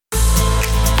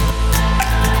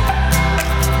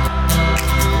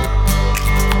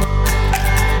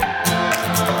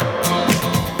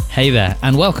Hey there,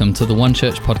 and welcome to the One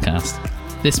Church podcast.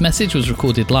 This message was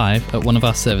recorded live at one of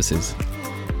our services.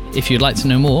 If you'd like to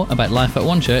know more about life at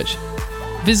One Church,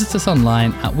 visit us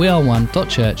online at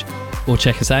weareone.church or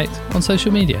check us out on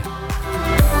social media.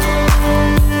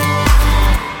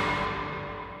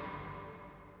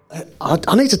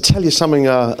 I need to tell you something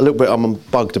a little bit I'm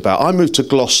bugged about. I moved to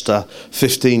Gloucester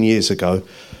 15 years ago.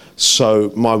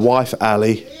 So my wife,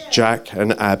 Ali, Jack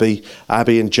and Abby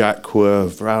and Jack were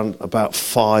around about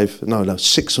 6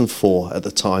 and 4 at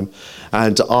the time.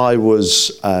 And I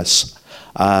was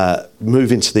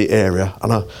moving to the area.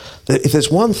 And if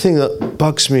there's one thing that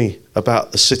bugs me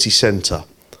about the city centre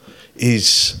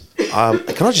is,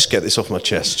 can I just get this off my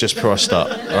chest just before I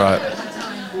start? All right.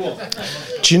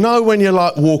 Do you know when you're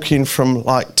like walking from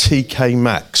like TK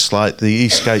Maxx, like the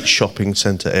Eastgate shopping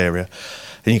centre area,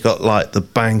 and you've got like the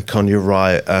bank on your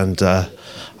right, and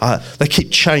they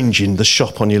keep changing the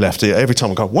shop on your left. Every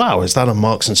time I go, wow, is that a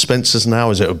Marks and Spencer's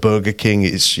now? Is it a Burger King?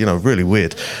 It's, really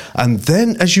weird. And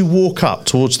then as you walk up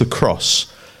towards the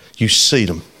cross, you see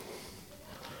them.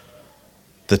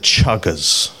 The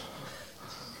chuggers.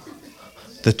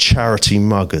 The charity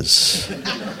muggers.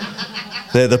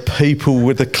 They're the people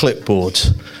with the clipboard,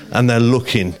 and they're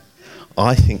looking.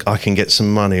 I think I can get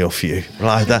some money off you,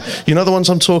 like that. You know the ones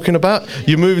I'm talking about?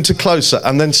 You're moving to closer,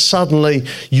 and then suddenly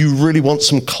you really want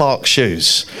some Clark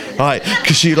shoes, right?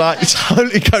 Because you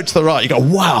totally go to the right. You go,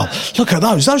 wow, look at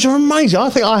those. Those are amazing. I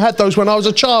think I had those when I was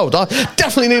a child. I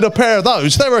definitely need a pair of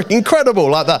those. They were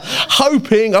incredible, like that.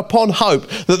 Hoping upon hope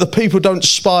that the people don't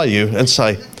spy you and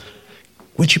say,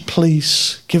 would you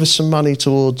please give us some money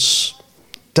towards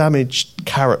damaged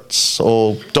carrots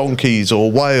or donkeys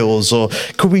or whales, or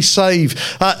could we save?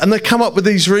 And they come up with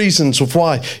these reasons of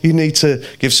why you need to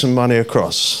give some money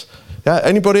across. Yeah,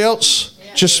 anybody else?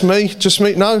 Yeah. Just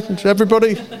me? No?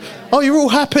 Everybody? Oh, you're all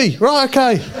happy? Right,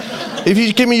 okay. If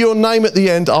you give me your name at the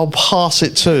end, I'll pass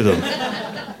it to them.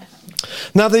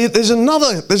 Now, there's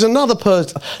another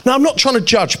person. Now, I'm not trying to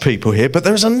judge people here, but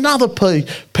there's another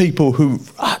people who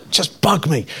just bug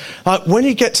me. When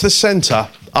you get to the centre,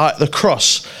 the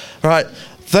cross, right?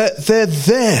 They're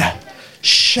there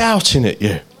shouting at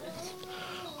you.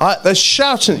 They're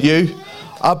shouting at you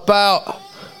about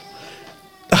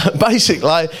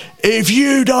basically, if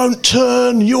you don't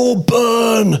turn, you'll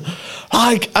burn.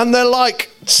 And they're like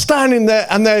standing there,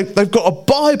 and they've got a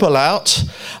Bible out,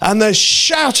 and they're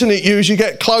shouting at you as you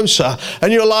get closer,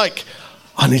 and you're like,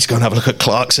 I need to go and have a look at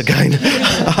Clark's again.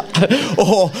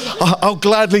 Or I'll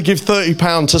gladly give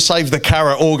 £30 to save the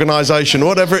carrot organisation,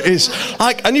 whatever it is.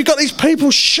 And you've got these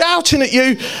people shouting at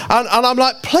you, and I'm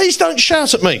like, please don't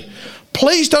shout at me.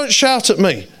 Please don't shout at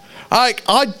me.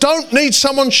 I don't need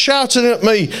someone shouting at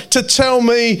me to tell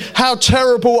me how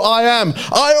terrible I am.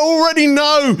 I already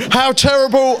know how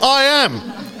terrible I am.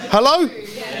 Hello?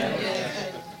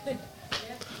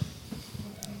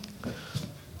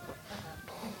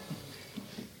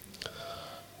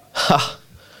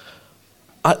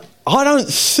 I don't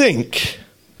think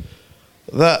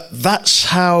that's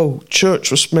how church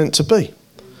was meant to be.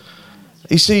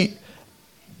 You see,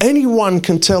 anyone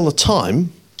can tell the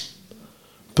time,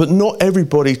 but not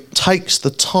everybody takes the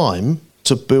time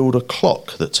to build a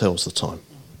clock that tells the time.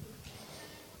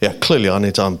 Yeah, clearly I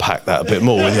need to unpack that a bit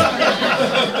more with you.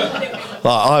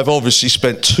 I've obviously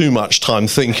spent too much time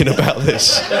thinking about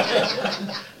this.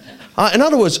 In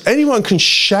other words, anyone can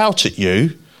shout at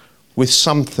you with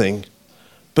something,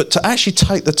 but to actually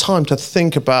take the time to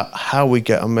think about how we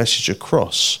get a message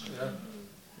across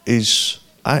is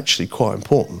actually quite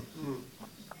important.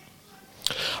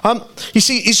 You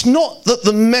see, it's not that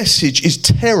the message is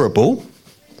terrible.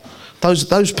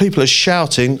 Those people are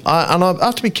shouting, and I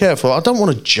have to be careful. I don't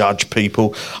want to judge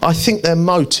people. I think their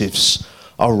motives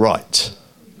are right.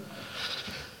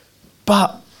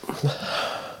 But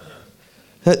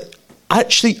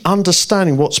actually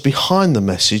understanding what's behind the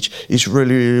message is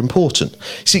really, really important.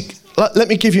 See, let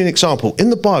me give you an example. In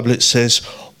the Bible it says,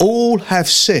 all have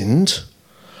sinned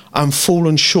and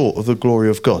fallen short of the glory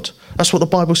of God. That's what the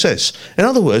Bible says. In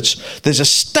other words, there's a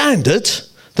standard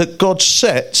that God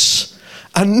sets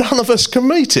and none of us can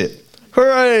meet it.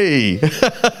 Hooray!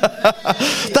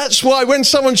 That's why when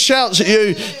someone shouts at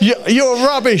you, you're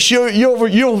rubbish,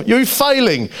 you're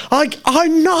failing. I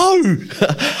know.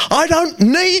 I don't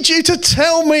need you to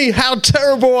tell me how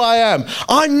terrible I am.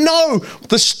 I know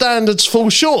the standards fall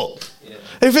short. Yeah.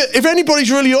 If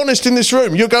anybody's really honest in this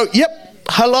room, you'll go, yep,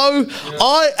 hello,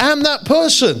 I am that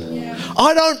person. Yeah.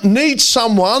 I don't need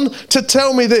someone to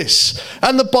tell me this.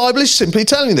 And the Bible is simply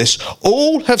telling you this.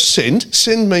 All have sinned.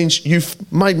 Sin means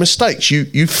you've made mistakes.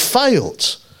 You've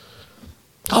failed.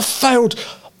 I've failed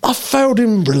I've failed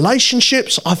in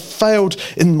relationships. I've failed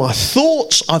in my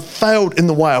thoughts. I've failed in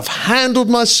the way I've handled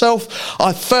myself.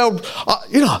 I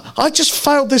just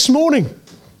failed this morning.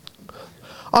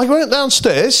 I went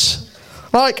downstairs,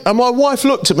 and my wife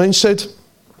looked at me and said,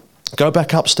 go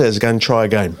back upstairs again and try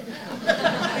again.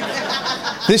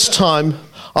 This time,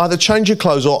 either change your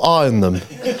clothes or iron them.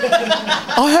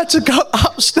 I had to go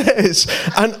upstairs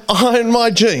and iron my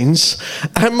jeans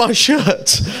and my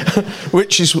shirt,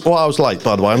 which is why I was late,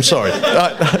 by the way. I'm sorry.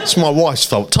 It's my wife's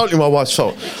fault. Totally my wife's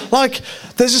fault.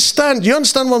 There's a stand. You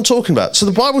understand what I'm talking about? So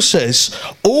the Bible says,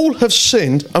 all have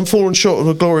sinned and fallen short of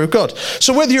the glory of God.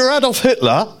 So whether you're Adolf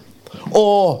Hitler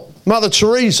or Mother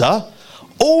Teresa,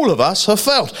 all of us have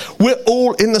failed. We're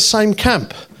all in the same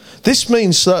camp. This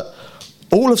means that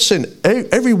all have sinned.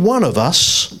 Every one of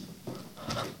us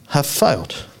have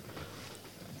failed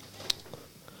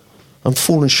and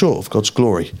fallen short of God's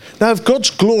glory. Now, if God's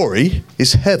glory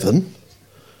is heaven,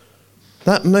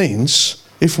 that means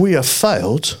if we have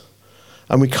failed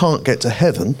and we can't get to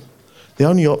heaven, the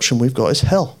only option we've got is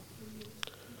hell.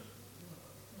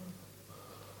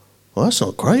 Well, that's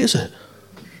not great, is it?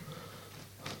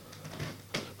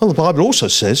 Well, the Bible also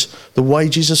says the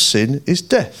wages of sin is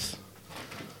death,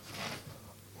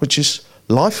 which is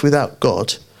life without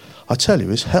God, I tell you,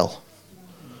 is hell.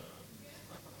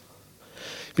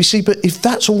 You see, but if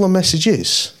that's all the message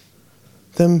is,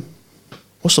 then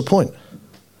what's the point?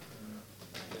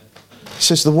 It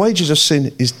says the wages of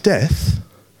sin is death,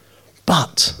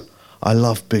 but I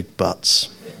love big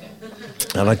butts.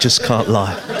 And I just can't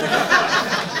lie.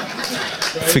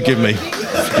 Forgive me.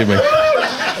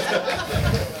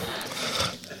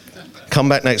 Come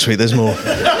back next week, there's more.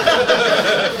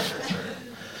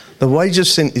 The wage of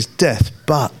sin is death,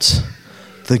 but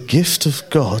the gift of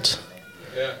God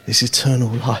is eternal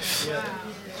life.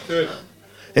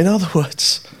 In other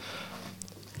words,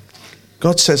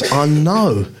 God says, I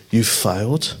know you've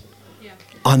failed.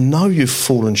 I know you've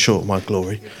fallen short of my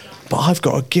glory, but I've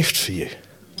got a gift for you.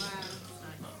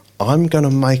 I'm going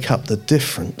to make up the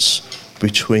difference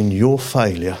between your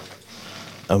failure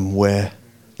and where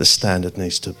the standard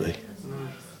needs to be.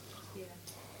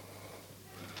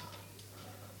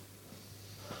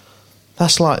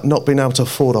 That's like not being able to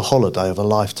afford a holiday of a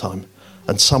lifetime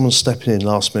and someone stepping in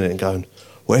last minute and going,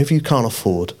 whatever you can't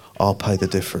afford, I'll pay the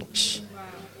difference. Wow.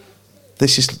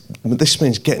 This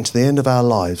means getting to the end of our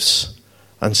lives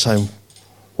and saying,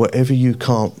 whatever you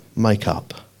can't make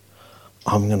up,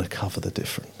 I'm going to cover the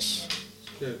difference.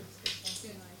 Good.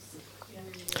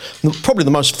 Probably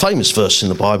the most famous verse in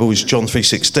the Bible is John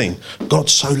 3:16. God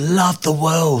so loved the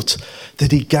world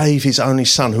that he gave his only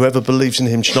son. Whoever believes in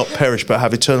him should not perish but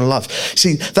have eternal life.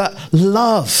 See, that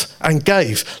love and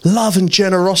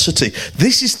generosity.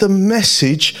 This is the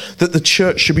message that the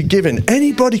church should be given.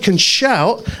 Anybody can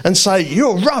shout and say,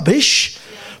 you're rubbish.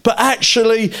 But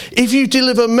actually, if you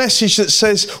deliver a message that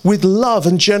says with love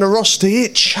and generosity,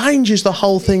 it changes the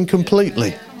whole thing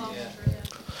completely.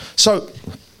 So,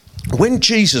 when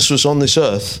Jesus was on this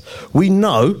earth, we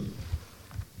know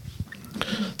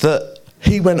that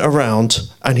he went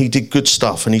around and he did good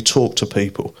stuff and he talked to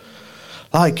people.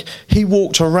 Like, he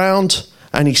walked around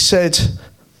and he said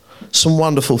some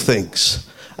wonderful things.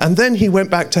 And then he went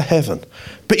back to heaven.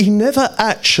 But he never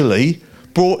actually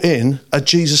brought in a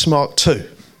Jesus Mark II.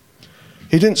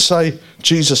 He didn't say,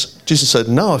 Jesus said,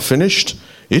 now I've finished.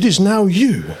 It is now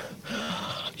you.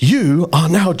 You are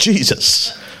now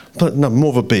Jesus. But no,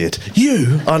 more of a beard.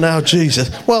 You are now Jesus.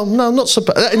 Well, no, not so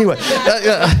bad. Anyway,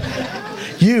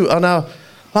 you are now,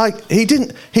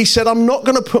 he said, I'm not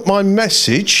going to put my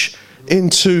message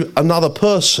into another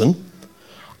person.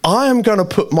 I am going to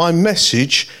put my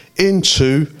message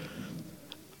into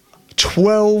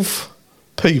 12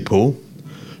 people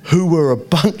who were a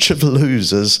bunch of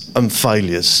losers and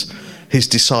failures, his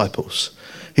disciples.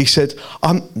 He said,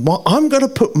 I'm going to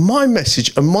put my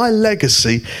message and my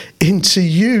legacy into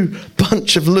you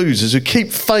bunch of losers who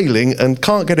keep failing and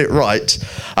can't get it right.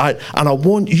 And I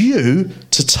want you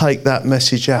to take that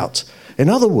message out. In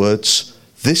other words,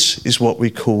 this is what we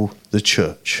call the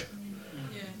church.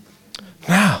 Yeah.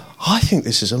 Now, I think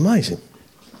this is amazing.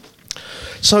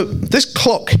 So this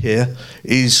clock here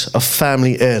is a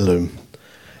family heirloom.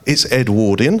 It's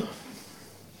Edwardian.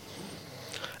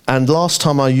 And last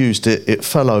time I used it, it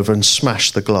fell over and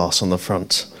smashed the glass on the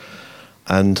front.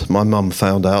 And my mum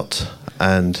found out,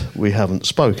 and we haven't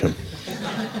spoken.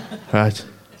 Right?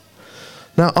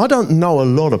 Now, I don't know a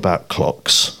lot about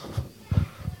clocks,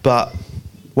 but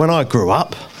when I grew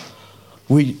up,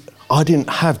 I didn't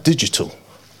have digital.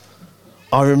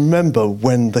 I remember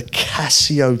when the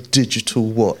Casio digital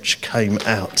watch came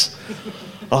out.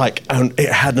 And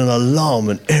it had an alarm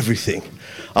and everything.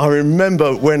 I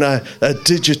remember when a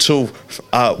digital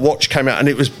watch came out and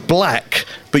it was black,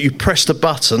 but you pressed a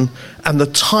button and the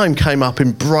time came up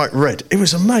in bright red. It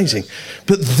was amazing.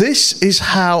 But this is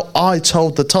how I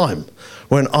told the time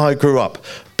when I grew up,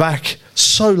 back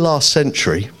so last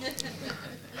century.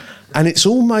 And it's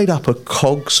all made up of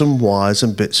cogs and wires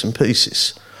and bits and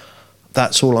pieces.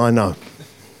 That's all I know.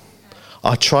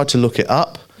 I tried to look it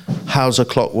up. How's a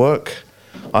clock work?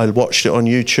 I watched it on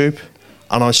YouTube,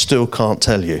 and I still can't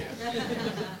tell you.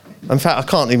 In fact, I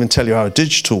can't even tell you how a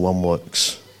digital one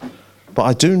works. But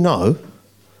I do know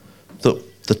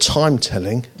that the time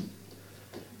telling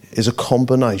is a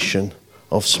combination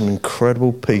of some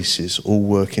incredible pieces all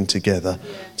working together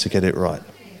to get it right.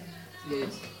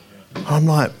 I'm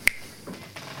like,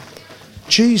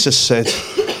 Jesus said,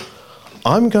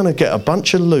 I'm going to get a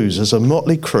bunch of losers, a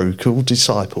motley crew called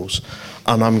disciples,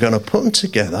 and I'm going to put them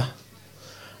together,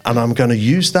 and I'm going to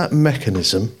use that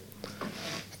mechanism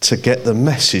to get the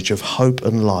message of hope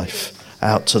and life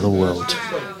out to the world.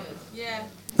 Wow. Yeah.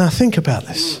 Now think about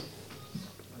this.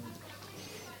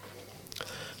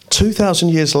 2,000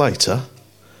 years later,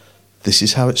 this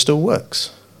is how it still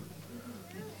works.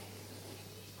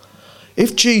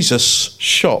 If Jesus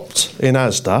shopped in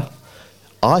Asda,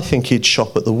 I think he'd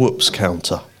shop at the Whoops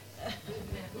counter.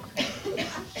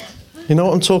 You know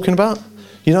what I'm talking about?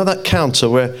 You know that counter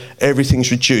where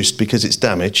everything's reduced because it's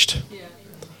damaged? Yeah.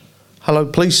 Hello,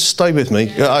 please stay with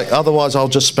me. Otherwise, I'll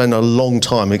just spend a long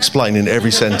time explaining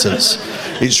every sentence.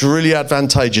 It's really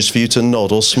advantageous for you to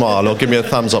nod or smile or give me a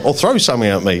thumbs up or throw something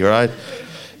at me, right?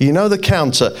 You know the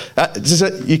counter,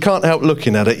 you can't help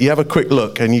looking at it. You have a quick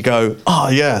look and you go, oh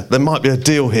yeah, there might be a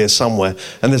deal here somewhere.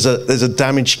 And there's a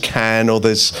damaged can, or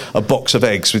there's a box of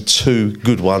eggs with 2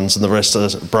 good ones and the rest are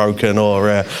broken,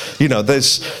 or,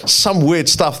 there's some weird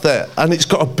stuff there. And it's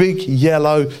got a big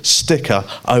yellow sticker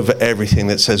over everything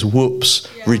that says, whoops,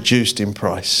 reduced in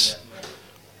price.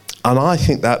 And I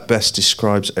think that best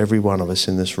describes every one of us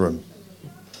in this room.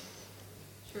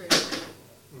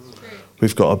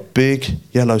 We've got a big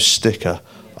yellow sticker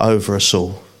over us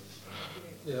all.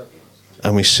 Yeah.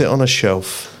 And we sit on a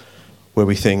shelf where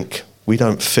we think we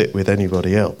don't fit with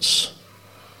anybody else.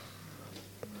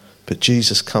 But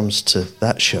Jesus comes to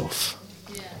that shelf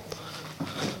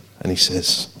and he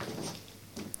says,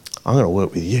 I'm going to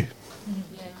work with you.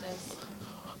 Yeah, it does.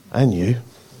 And you.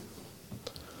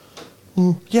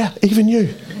 Yeah, even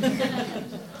you.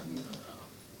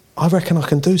 I reckon I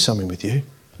can do something with you.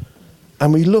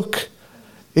 And we look...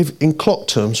 If in clock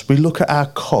terms, we look at our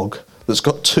cog that's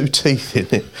got 2 teeth in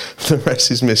it, the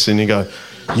rest is missing, you go,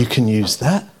 you can use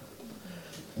that?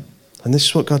 And this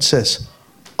is what God says,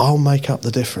 I'll make up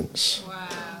the difference. Wow.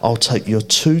 I'll take your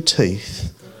 2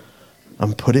 teeth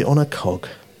and put it on a cog,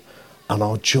 and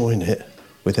I'll join it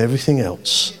with everything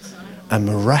else, and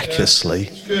miraculously,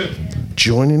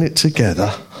 joining it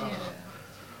together,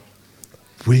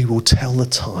 we will tell the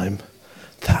time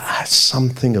that has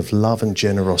something of love and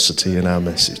generosity in our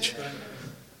message.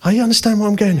 Are you understand what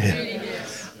I'm getting here?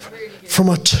 From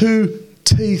a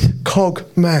 2-teeth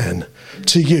cog man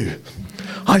to you,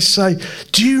 I say,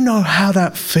 do you know how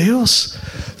that feels?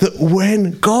 That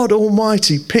when God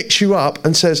Almighty picks you up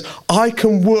and says, I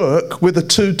can work with a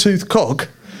 2-tooth cog,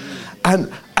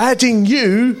 and adding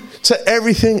you to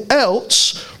everything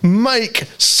else, make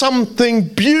something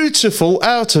beautiful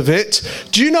out of it.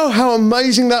 Do you know how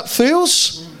amazing that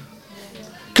feels?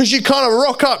 Because you kind of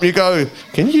rock up, you go,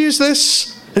 can you use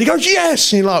this? And he goes,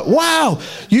 yes. And you're like, wow,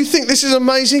 you think this is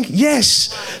amazing?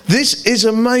 Yes, this is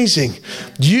amazing.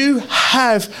 You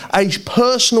have a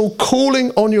personal calling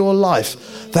on your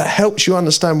life that helps you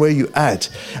understand where you add.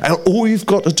 And all you've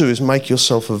got to do is make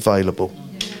yourself available.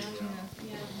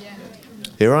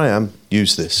 Here I am,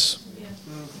 use this.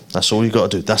 That's all you've got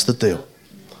to do. That's the deal.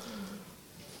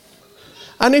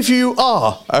 And if you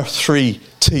are a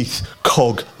 3-teeth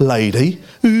cog lady,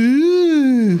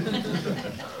 ooh,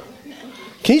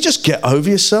 can you just get over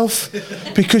yourself?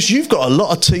 Because you've got a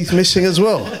lot of teeth missing as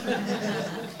well.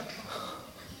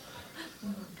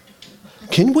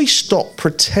 Can we stop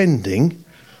pretending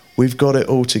we've got it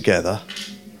all together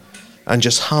and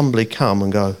just humbly come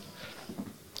and go,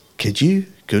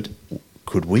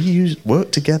 could we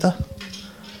work together?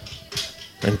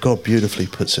 And God beautifully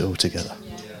puts it all together.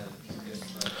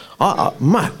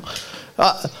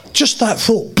 Just that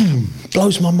thought, boom,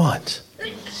 blows my mind.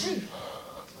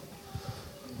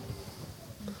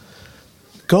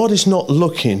 God is not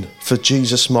looking for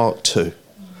Jesus Mark II.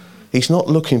 He's not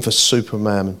looking for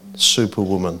Superman,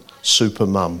 Superwoman,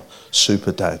 Supermum,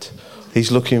 Superdad.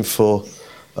 He's looking for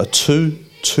a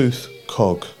 2-tooth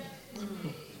cog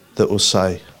that will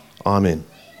say, I'm in.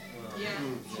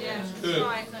 Yeah,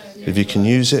 right. If you can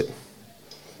use it,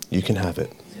 you can have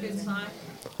it.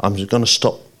 I'm just going to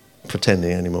stop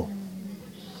pretending anymore.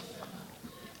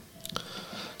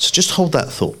 So just hold that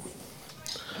thought.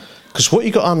 Because what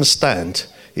you've got to understand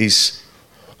is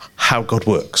how God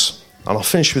works. And I'll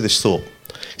finish with this thought.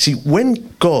 See,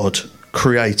 when God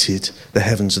created the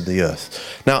heavens and the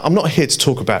earth. Now, I'm not here to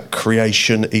talk about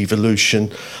creation,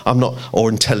 evolution, or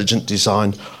intelligent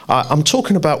design. I'm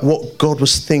talking about what God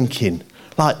was thinking.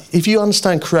 Like, if you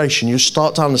understand creation, you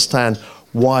start to understand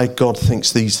why God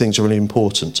thinks these things are really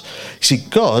important. You see,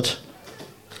 God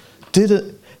did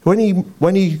it when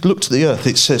he looked at the earth.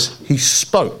 It says he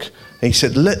spoke and he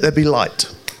said, "Let there be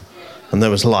light," and there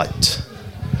was light.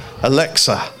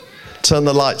 Alexa, turn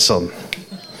the lights on.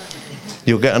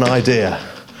 You'll get an idea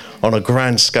on a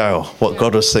grand scale what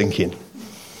God was thinking.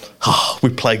 Oh, we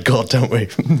play God, don't we?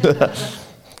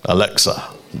 Alexa,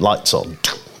 lights on.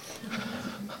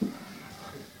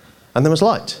 And there was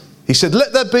light. He said,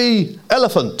 "Let there be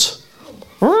elephant."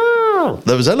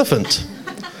 There was elephant.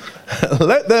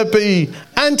 "Let there be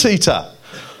anteater."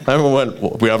 Everyone went,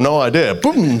 well, we have no idea.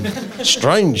 Boom.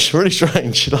 Strange, really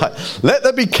strange. Like, "Let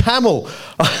there be camel."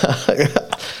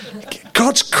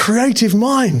 God's creative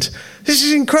mind. This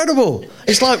is incredible.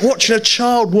 It's like watching a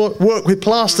child work with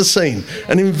plasticine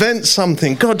and invent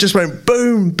something. God just went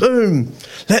boom, boom.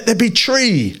 Let there be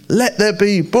tree. Let there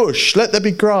be bush. Let there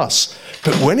be grass.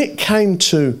 But when it came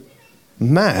to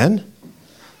man,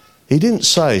 he didn't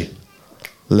say,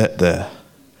 "Let there."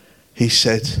 He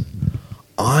said,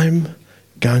 "I'm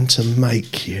going to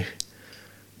make you.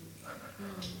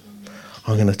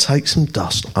 I'm going to take some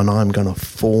dust and I'm going to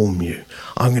form you.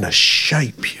 I'm going to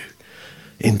shape you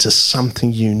into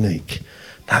something unique."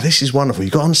 Now, this is wonderful.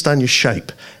 You've got to understand your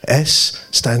shape. S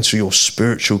stands for your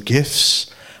spiritual gifts.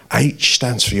 H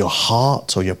stands for your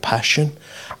heart or your passion.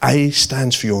 A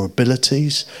stands for your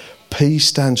abilities. P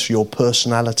stands for your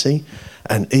personality.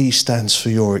 And E stands for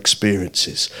your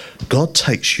experiences. God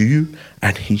takes you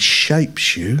and he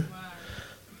shapes you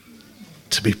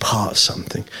to be part of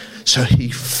something. So he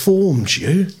forms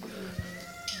you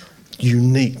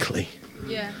uniquely.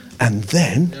 Yeah. And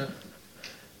then the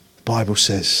Bible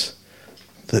says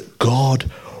that God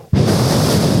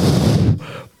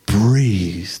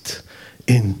breathed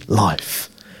in life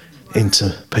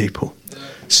into people.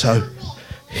 So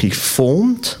he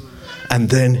formed and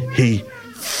then he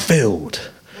filled.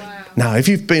 Wow. Now, if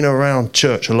you've been around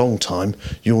church a long time,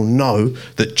 you'll know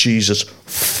that Jesus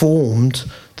formed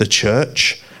the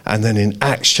church, and then in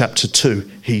Acts chapter 2,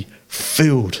 he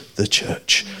filled the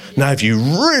church. Now, if you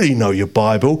really know your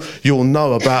Bible, you'll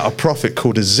know about a prophet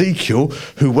called Ezekiel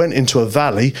who went into a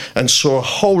valley and saw a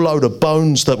whole load of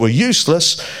bones that were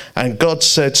useless, and God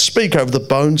said, "Speak over the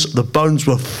bones." The bones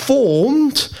were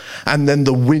formed, and then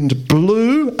the wind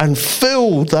blew and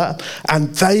filled that,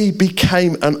 and they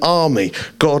became an army.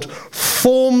 God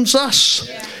forms us,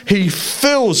 he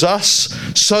fills us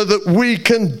so that we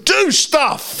can do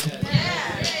stuff.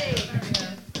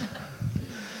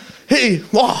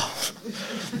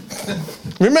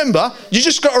 Remember, you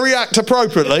just got to react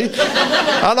appropriately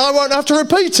and I won't have to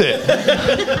repeat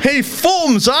it. He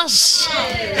forms us,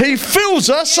 he fills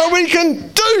us so we can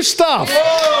do stuff.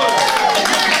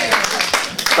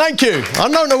 Thank you. I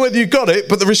don't know whether you got it,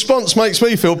 but the response makes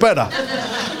me feel better.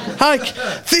 Like,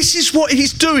 this is what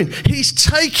he's doing. He's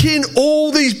taking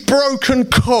all these broken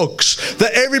cogs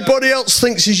that everybody else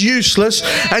thinks is useless,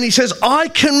 and he says, "I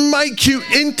can make you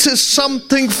into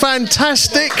something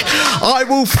fantastic. I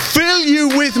will fill you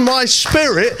with my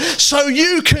spirit so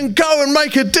you can go and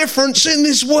make a difference in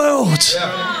this world."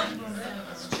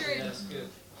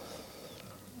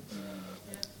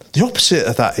 The opposite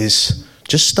of that is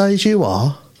just stay as you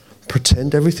are,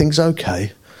 pretend everything's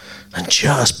okay, and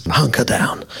just hunker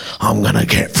down. I'm going to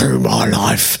get through my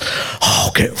life.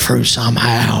 I'll get through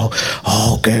somehow.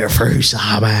 I'll get through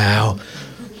somehow.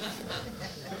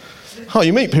 Oh,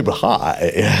 you meet people,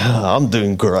 "Hi, I'm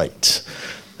doing great."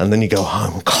 And then you go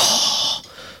home, "God,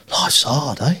 life's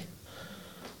hard, eh?"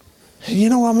 You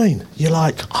know what I mean? You're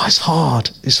like, "Oh, it's hard.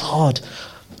 It's hard.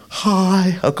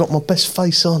 Hi, I've got my best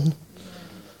face on."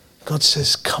 God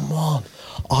says, "Come on,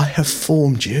 I have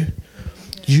formed you.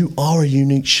 You are a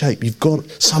unique shape. You've got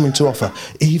something to offer.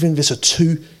 Even if it's a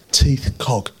 2-teeth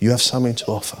cog, you have something to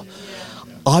offer.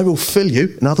 I will fill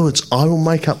you. In other words, I will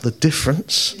make up the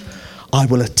difference. I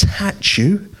will attach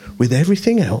you with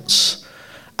everything else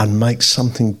and make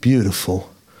something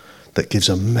beautiful that gives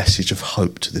a message of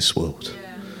hope to this world."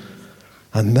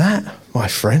 And that, my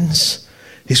friends,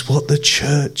 is what the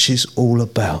church is all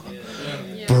about.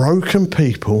 Broken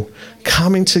people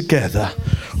coming together,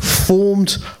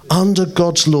 formed under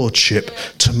God's lordship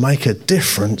to make a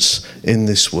difference in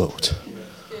this world.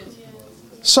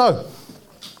 So,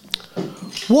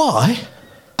 why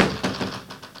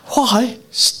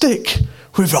stick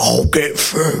with I'll get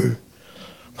through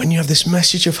when you have this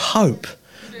message of hope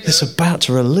that's about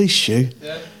to release you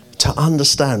to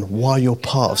understand why you're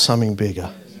part of something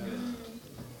bigger?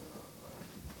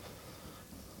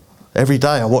 Every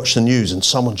day I watch the news and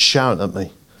someone's shouting at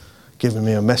me, giving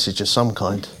me a message of some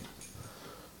kind.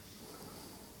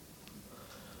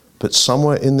 But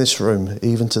somewhere in this room,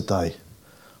 even today,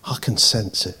 I can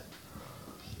sense it.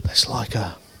 It's like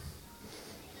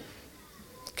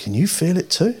can you feel it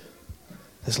too?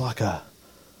 It's like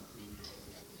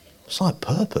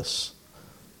purpose.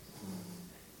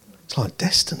 It's like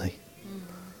destiny.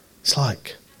 It's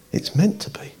like it's meant to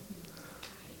be.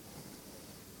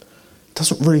 It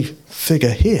doesn't really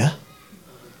figure here,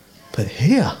 but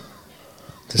here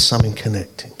there's something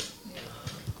connecting.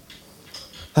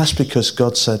 That's because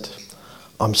God said,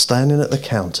 I'm standing at the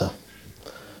counter,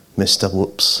 Mr.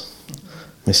 Whoops,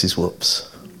 Mrs. Whoops,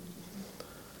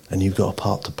 and you've got a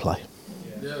part to play.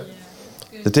 Yeah.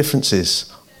 The difference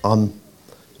is,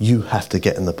 you have to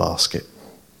get in the basket,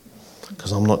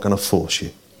 because I'm not going to force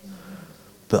you.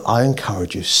 But I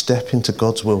encourage you, step into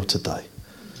God's will today.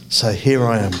 Say, here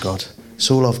I am, God. It's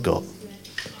all I've got.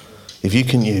 If you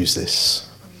can use this,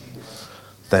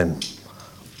 then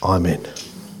I'm in.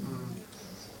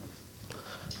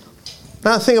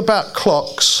 Now, the thing about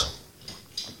clocks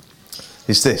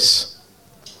is this.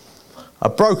 A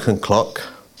broken clock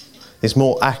is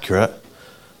more accurate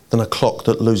than a clock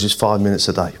that loses 5 minutes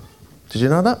a day. Did you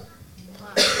know that?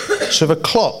 So if a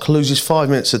clock loses 5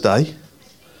 minutes a day,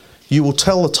 you will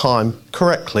tell the time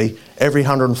correctly every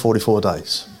 144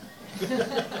 days.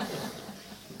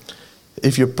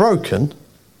 If you're broken,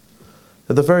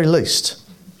 at the very least,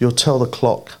 you'll tell the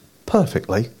clock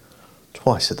perfectly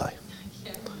twice a day.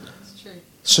 Yeah, that's true.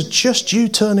 So just you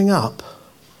turning up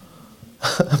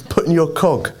and putting your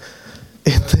cog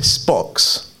in this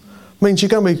box means you're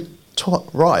going to be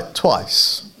right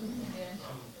twice. Yeah.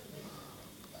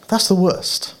 That's the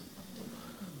worst.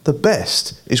 The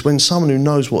best is when someone who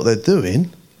knows what they're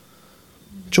doing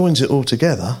joins it all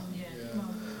together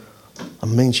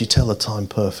and means you tell the time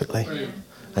perfectly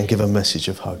and give a message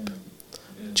of hope.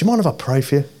 Do you mind if I pray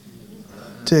for you?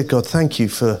 Dear God, thank you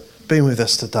for being with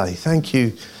us today. Thank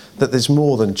you that there's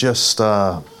more than just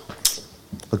a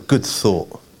good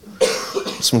thought,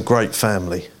 some great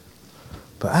family,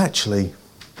 but actually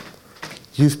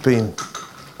you've been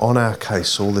on our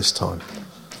case all this time.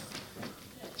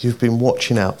 You've been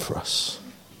watching out for us,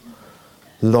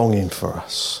 longing for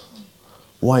us,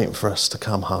 waiting for us to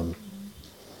come home.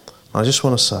 I just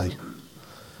want to say,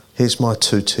 here's my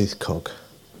two-teeth cog.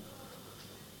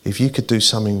 If you could do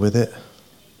something with it,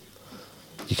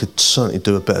 you could certainly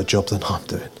do a better job than I'm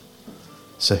doing.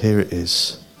 So here it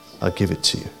is. I give it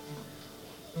to you.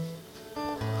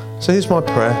 So here's my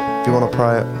prayer, if you want to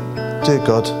pray it. Dear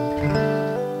God,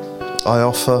 I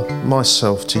offer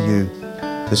myself to you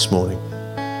this morning.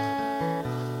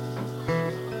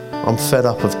 I'm fed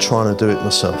up of trying to do it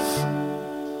myself.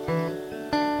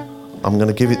 I'm going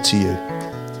to give it to you.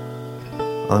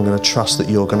 I'm going to trust that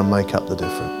you're going to make up the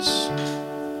difference.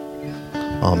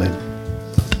 Amen.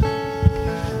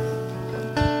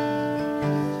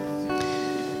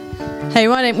 Hey,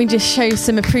 why don't we just show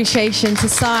some appreciation to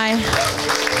Si?